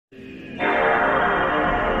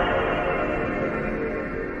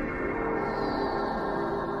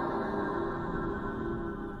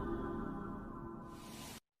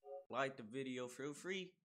like the video, feel free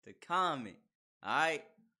to comment. Alright?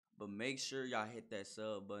 But make sure y'all hit that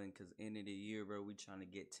sub button, cause end of the year, bro, we trying to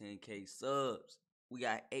get 10K subs.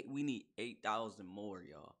 We need 8,000 more,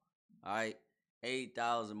 y'all. Alright?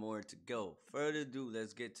 8,000 more to go. Further ado,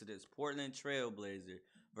 let's get to this Portland Trailblazer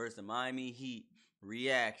versus Miami Heat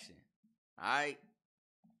reaction. Alright?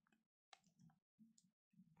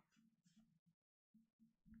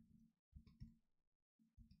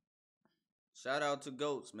 Shout out to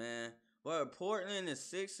Goats, man. But Portland is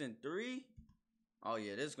 6-3. Oh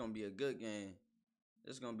yeah, this is gonna be a good game.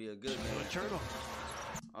 This is gonna be a good game.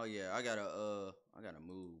 Oh yeah, I gotta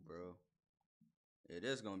move, bro. Yeah,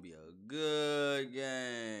 this is gonna be a good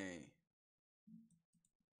game.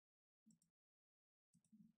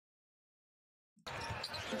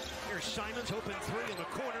 Here's Simons, open three in the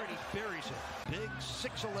corner, and he buries it. Big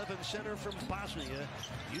 6'11" center from Bosnia.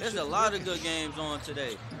 There's a lot of good games on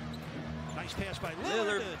today. Nice pass by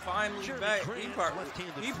Lillard finally back. He part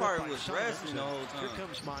was resting the whole time. Here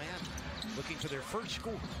comes Miami, looking for their first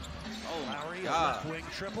score. Oh Lowry, my a God. left wing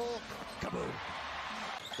triple. Kaboom.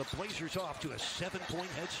 The Blazers off to a 7-point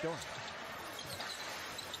head start.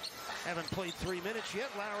 Haven't played 3 minutes yet.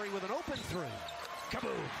 Lowry with an open three.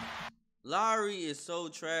 Kaboom. Lowry is so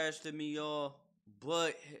trash to me, y'all.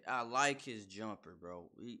 But I like his jumper, bro.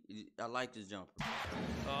 I like his jumper.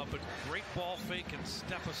 But great ball fake and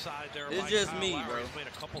step aside there. It's just me, bro. He's made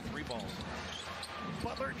a couple 3 balls.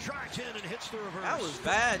 Butler drives in and hits the reverse. That was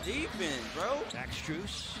bad defense, bro. Max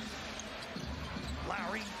Strus.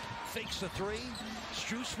 Lowry fakes the three.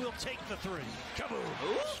 Strus will take the three. Kaboom.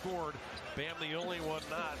 Ooh. Scored. Bam, the only one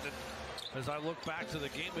not. And as I look back to the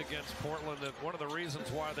game against Portland, that one of the reasons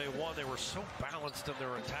why they won, they were so balanced in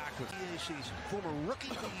their attack. With season, former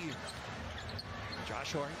rookie of the year.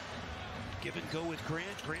 Josh Hart. Give and go with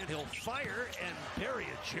Grant. Grant, he'll fire and bury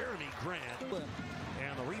it. Jeremy Grant.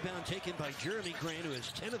 And the rebound taken by Jeremy Grant, who has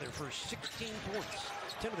 10 of their first 16 points.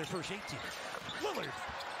 10 of their first 18. Lillard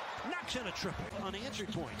knocks in a triple.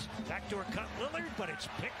 Unanswered points. Backdoor cut Lillard, but it's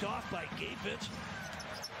picked off by Gabe Vincent.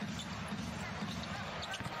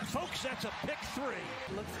 Folks, that's a pick three.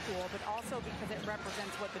 Looks cool, but also because it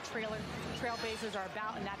represents what the Trailblazers are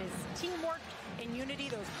about, and that is teamwork and unity.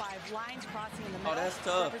 Those 5 lines crossing in the middle. Oh, that's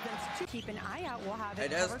tough. Keep an eye out. We'll have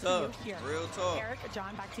it that's covered tough. for you here. Real tough. Eric,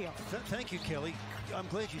 John, back to you. Thank you, Kelly. I'm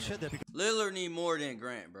glad you said that. Because Lillard need more than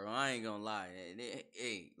Grant, bro. I ain't gonna lie.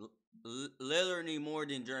 Hey, Lillard need more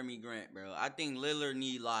than Jeremy Grant, bro. I think Lillard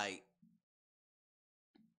need like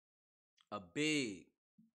a big.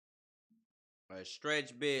 A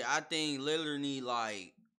stretch big. I think Lillard need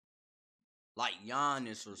like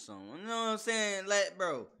Giannis or something. You know what I'm saying?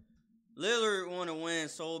 Bro, Lillard want to win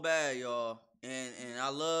so bad, y'all. And I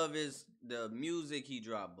love the music he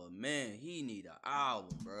dropped, but man, he need an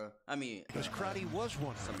album, bro. I mean, because Crotty was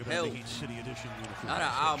one some of help. the Heat City Edition uniform. Not an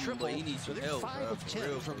album, triple, but he needs some so help, 5 bro. of 10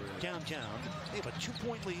 from For real. downtown. They have a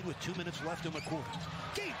 2-point lead with 2 minutes left in the quarter.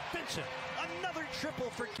 Gabe Vincent, another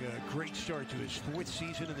triple for a great start to his 4th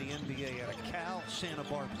season in the NBA at a Cal Santa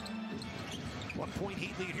Barbara. 1-point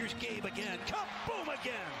Heat lead. Here's Gabe again. Kaboom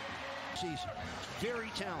again. Season.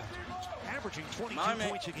 Very talented. Averaging 22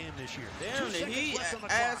 points a game this year. Damn, the Heat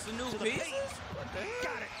adds some new pieces.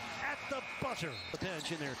 Got it at the buzzer. The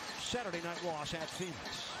bench in their Saturday night loss at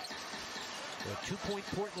Phoenix. A 2-point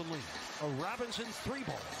Portland lead. A Robinson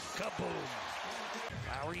 3-ball. Kaboom.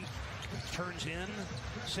 Lowry turns in,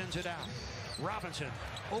 sends it out. Robinson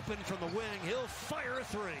open from the wing. He'll fire a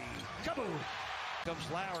 3. Kaboom.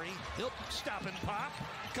 Comes Lowry. He'll stop and pop.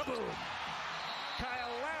 Kaboom.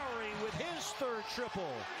 Kyle Lowry with his 3rd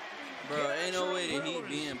triple. Bro, ain't no way the Heat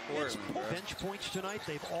be in Portland, bro. Bench points tonight,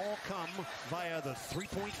 they've all come via the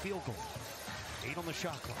 3-point field goal. 8 on the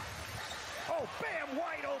shot clock. Oh, bam,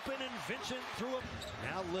 wide open, and Vincent threw it.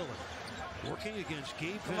 Now Lillard working against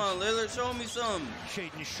Gabe Vincent. Come on, Lillard, show me something.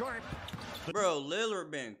 Shaden Sharp. Bro, Lillard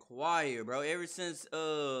been quiet, bro. Ever since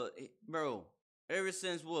what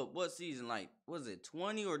season? Like, was it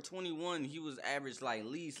 20 or 21? He was averaged like at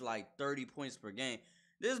least like 30 points per game.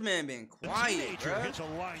 This man been quiet, bro. Hits a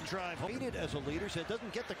line drive. Hated as a leader, said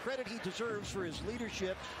doesn't get the credit he deserves for his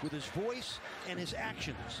leadership with his voice and his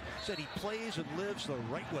actions. Said he plays and lives the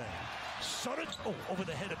right way. Sutton, over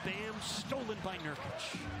the head of Bam, stolen by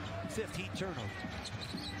Nurkic. 5th Heat turnover.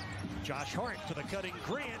 Josh Hart to the cutting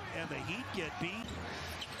Grant, and the Heat get beat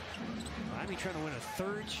Miami trying to win a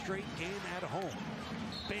third straight game at home.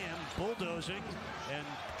 Bam, bulldozing and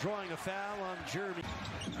drawing a foul on Jeremy.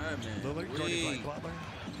 All right, man. Lillard guarded by Butler.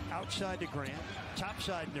 Outside to Grant.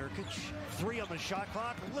 Topside Nurkic. 3 on the shot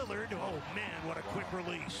clock. Lillard. Oh, man, what a quick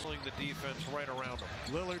release. Pulling the defense right around him.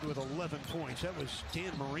 Lillard with 11 points. That was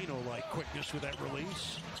Dan Marino-like quickness with that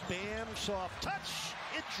release. Bam, soft touch.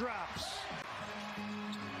 It drops.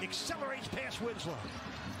 Accelerates past Winslow.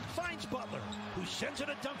 Finds Butler, who sends it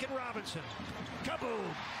to Duncan Robinson.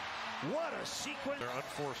 Kaboom! What a sequence. Their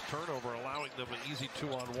unforced turnover allowing them an easy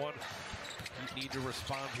 2-on-1. You need to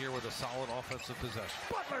respond here with a solid offensive possession.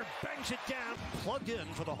 Butler bangs it down, plugged in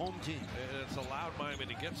for the home team. And it's allowed Miami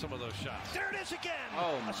to get some of those shots. There it is again.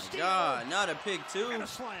 Oh my God! Not a pick too. And a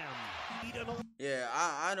slam. Yeah,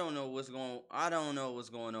 I don't know what's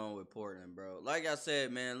going on with Portland, bro. Like I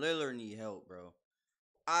said, man, Lillard need help, bro.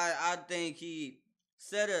 I think he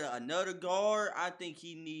set another guard. I think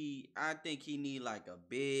he need like a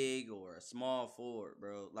big or a small forward,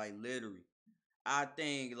 bro. Like literally. I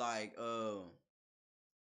think like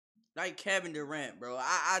Kevin Durant, bro.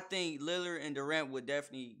 I think Lillard and Durant would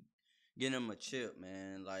definitely get him a chip,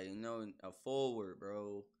 man. Like, you know, a forward,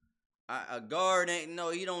 bro. A guard ain't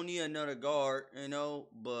he don't need another guard, you know.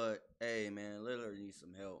 But hey, man, Lillard needs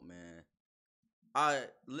some help, man.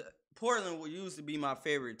 Portland used to be my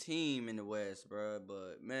favorite team in the West, bro.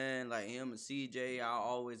 But man, like him and CJ, I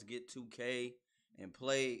always get 2K and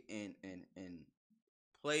play and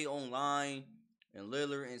play online. And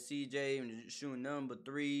Lillard and CJ and shooting nothing but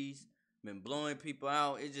threes, been blowing people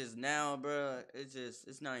out. It's just now, bro.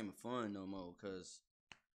 It's not even fun no more. Cause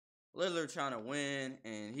Lillard trying to win,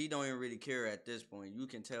 and he don't even really care at this point. You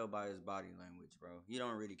can tell by his body language, bro. He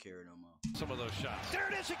don't really care no more. Some of those shots. There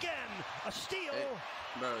it is again. A steal.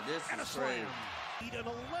 Bro, this and is a crazy. Slam.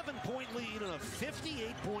 An 11-point lead and a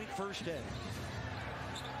 58-point first day.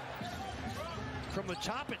 From the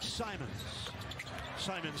top, it's Simons.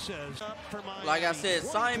 Simons says, like I said,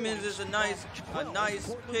 Simons is a nice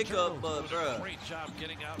pickup, but bro, great job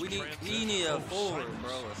getting out. He need a forward,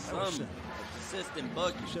 bro, or something. A consistent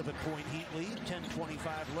bucket. 7-point Heat lead,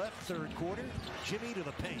 10:25 left, third quarter. Jimmy to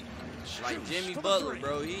the paint. Like Jimmy Butler,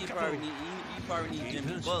 bro. He probably need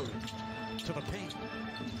Jimmy Butler. To the paint.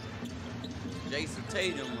 Jason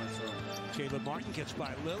Tatum or something. Caleb Martin gets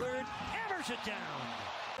by Lillard, hammers it down.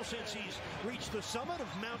 Since he's reached the summit of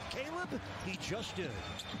Mount Caleb, he just did.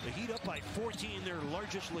 The Heat up by 14, their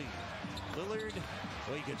largest lead. Lillard,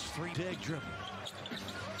 well, he gets 3 big dribbles.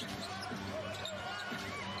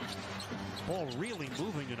 Ball really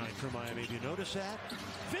moving tonight for Miami. Do you notice that?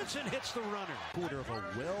 Vincent hits the runner. Quarter of a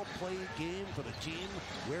well-played game for the team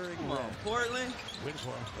wearing red. Portland.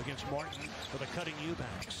 Winslow against Martin for the cutting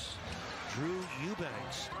Eubanks. Drew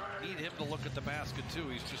Eubanks. Need him to look at the basket, too.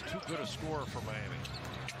 He's just too good a scorer for Miami.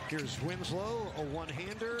 Here's Winslow, a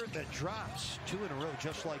one-hander that drops 2 in a row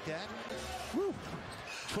just like that. Woo!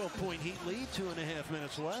 12-point Heat lead, 2.5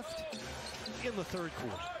 minutes left in the third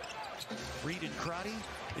quarter. Reed and Crotty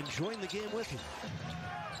enjoying the game with you.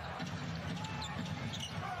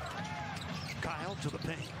 Kyle to the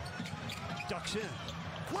paint. Ducks in.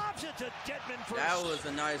 Lobs it to Dedmon first. That was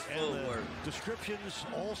a nice footwork. Descriptions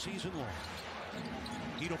all season long.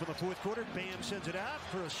 Heat open the fourth quarter. Bam sends it out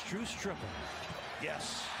for a Strus triple.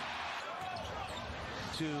 Yes.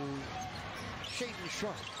 To Shaedon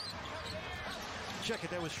Sharpe. Check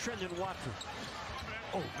it. That was Trendon Watford.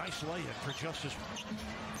 Oh, nice layup for Justice.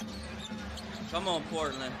 Come on,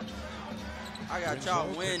 Portland. I got y'all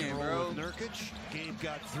winning, bro. Nurkic. Game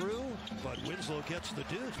got through, but Winslow gets the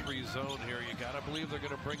deuce. Free zone here. You got to believe they're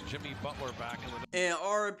going to bring Jimmy Butler back. And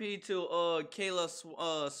RP to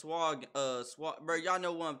Kayla Swag. Bro, y'all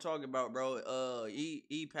know what I'm talking about, bro.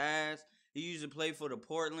 He passed. He used to play for the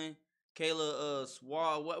Portland. Kayla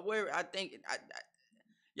Swag. Where I think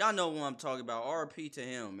y'all know what I'm talking about. RP to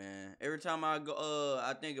him, man. Every time I go,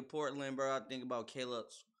 I think of Portland, bro. I think about Kayla.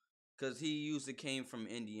 Because he used to came from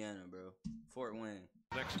Indiana, bro. Fort Wayne.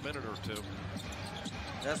 Next minute or two.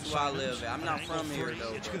 That's where I live at. I'm not from here,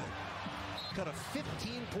 though, it's bro. Good. Got a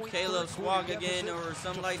 15-point Caleb Swag again or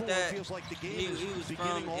something like that. Like the game he was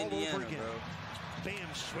from Indiana, bro. Bam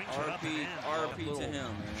swings it up and RP to him,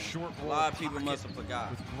 man. Short a lot of people must have forgot.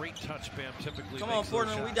 With great touch, Bam typically. Come on,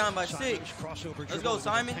 Portland. We down by 6. Let's go,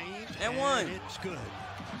 Simon. And 1. It's good.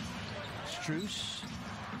 Strus.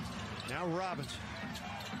 Now Robinson.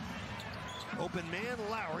 Open man,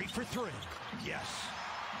 Lowry for 3. Yes.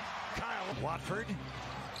 Kyle Watford.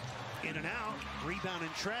 In and out. Rebound in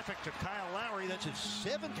traffic to Kyle Lowry. That's his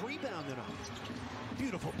 7th rebound tonight.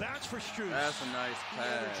 Beautiful bounce for Strus. That's a nice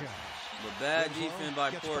pass. But bad defense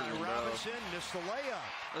by Portland, bro. Robinson missed the layup.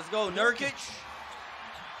 Let's go, Nurkic.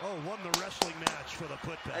 Oh, won the wrestling match for the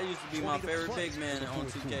putback. That used to be my favorite big man on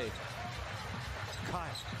 2K. Kyle.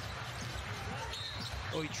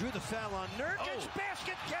 Oh, he drew the foul on Nurkic.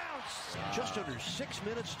 Basket counts. Just under 6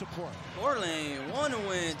 minutes to play. Portland ain't want to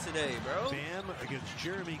win today, bro. Bam against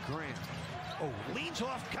Jeremy Grant. Oh, leans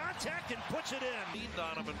off contact and puts it in. Leaned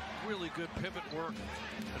on him and really good pivot work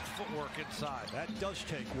and footwork inside. That does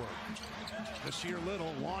take work. Nasir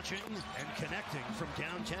Little launching and connecting from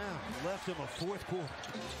downtown. Left him a fourth quarter.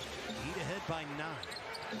 Heat ahead by 9.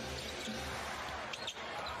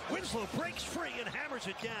 Winslow breaks free and hammers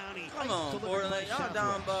it down. Come on, Portland. Y'all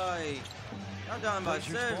down by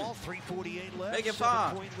 7. Ball, 3:48 left. Make it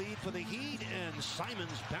 5. 7-point lead for the Heat, and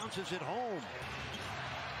Simons bounces it home.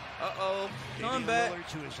 Uh-oh. Come Damian back. Lillard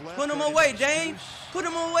to his left. Put him away, Dame. Put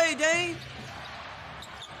him away, Dame.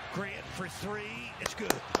 Grant for 3. It's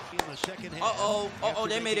good. In the second half. Uh-oh.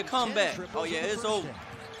 They made a comeback. Oh, yeah, it's over.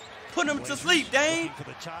 Put him to sleep, Dame.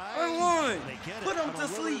 I won. Put him to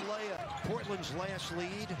sleep. Portland's last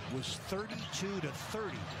lead was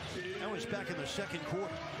 32-30. That was back in the second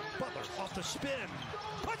quarter. Butler off the spin.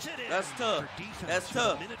 Puts it in. That's tough. That's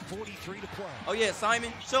tough. Minute 43 to play. Oh, yeah,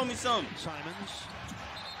 Simon. Show me something. Simons.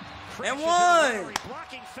 And 1. And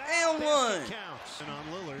 1. And on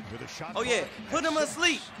Lillard with a shot. Oh, yeah. Put him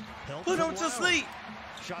asleep. Put him to sleep.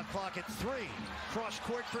 Shot clock at 3. Cross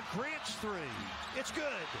court for Grant's 3. It's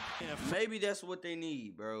good. Maybe that's what they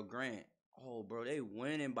need, bro. Grant. Oh, bro, they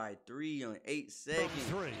winning by 3 on 8 seconds.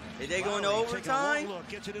 3. Is they going to overtime? Look,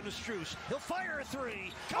 gets it into Strus. He'll fire a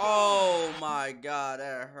 3. Oh my God,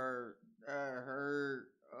 that hurt. That hurt.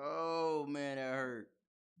 Oh man, that hurt.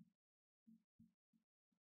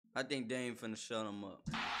 I think Dame finna shut him up.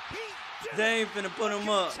 Dame finna put him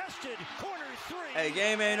up. Corner 3. Hey,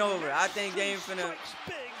 game ain't over. I think Dame finna.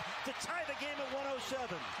 Big to tie the game at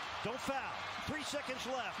 107. Don't foul. 3 seconds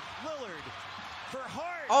left. Lillard for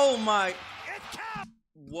Hart. Oh my. It counts.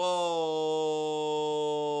 Whoa.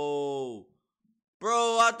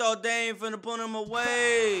 Bro, I thought Dame finna put him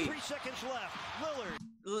away. 3 seconds left.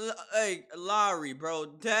 Lillard. Hey, Lowry, bro.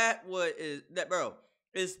 That bro.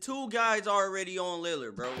 It's 2 guys already on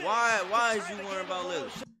Lillard, bro. Why is you worrying about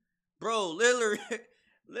Lillard? Bro, Lillard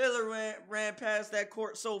ran past that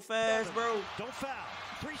court so fast, bro. Don't foul.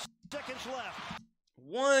 3 seconds left.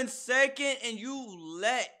 1 second and you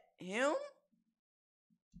let him?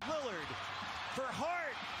 Lillard for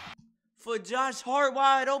Hart. For Josh Hart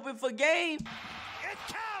wide open for game. It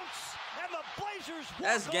counts. And the Blazers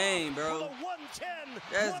That's game, bro. With a 110.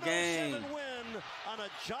 That's game. Win on a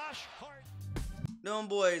Josh Hart. Them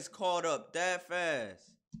boys caught up that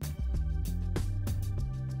fast.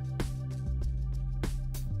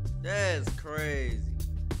 That's crazy.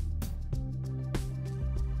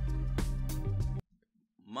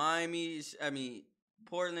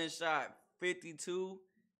 Portland shot 52.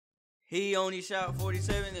 He only shot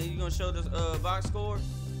 47. And you gonna show the box score?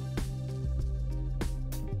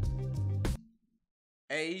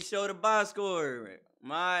 Hey, he showed the box score.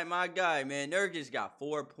 My guy, man, Nurkic got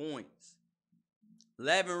 4 points.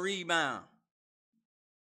 11 rebounds.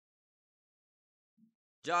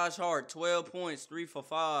 Josh Hart, 12 points, 3 for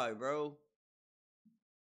 5, bro.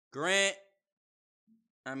 Grant,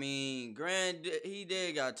 he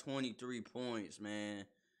did got 23 points, man.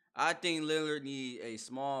 I think Lillard need a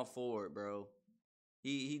small forward, bro.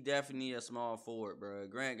 He definitely need a small forward, bro.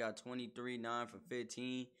 Grant got 23, 9 for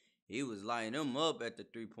 15. He was lighting them up at the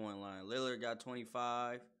 3-point line. Lillard got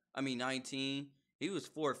 19. He was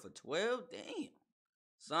 4 for 12. Damn.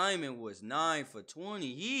 Simon was 9 for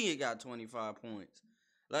 20. He got 25 points.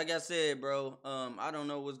 Like I said, bro, I don't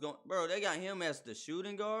know what's going. Bro, they got him as the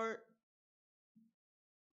shooting guard.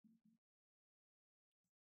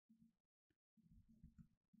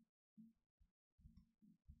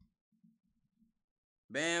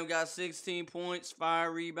 Bam got 16 points,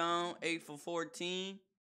 5 rebounds, 8 for 14.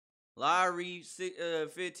 Lowry,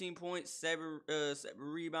 15 points, 7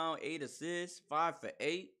 rebounds, 8 assists, 5 for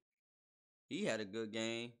 8. He had a good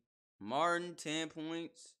game. Martin, 10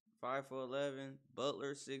 points, 5 for 11.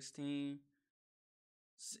 Butler, 16.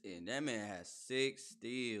 And that man has 6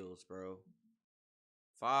 steals, bro.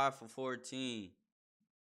 5 for 14.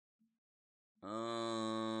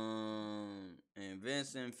 And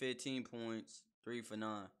Vincent, 15 points, 3 for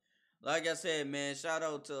 9. Like I said, man, shout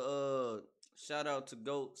out to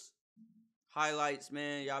Goats highlights,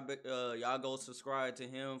 man. Y'all go subscribe to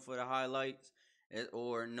him for the highlights.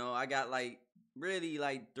 I got really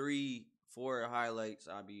 3-4 highlights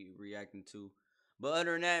I'll be reacting to. But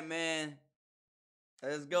other than that, man,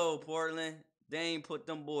 let's go, Portland. Dame put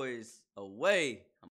them boys away.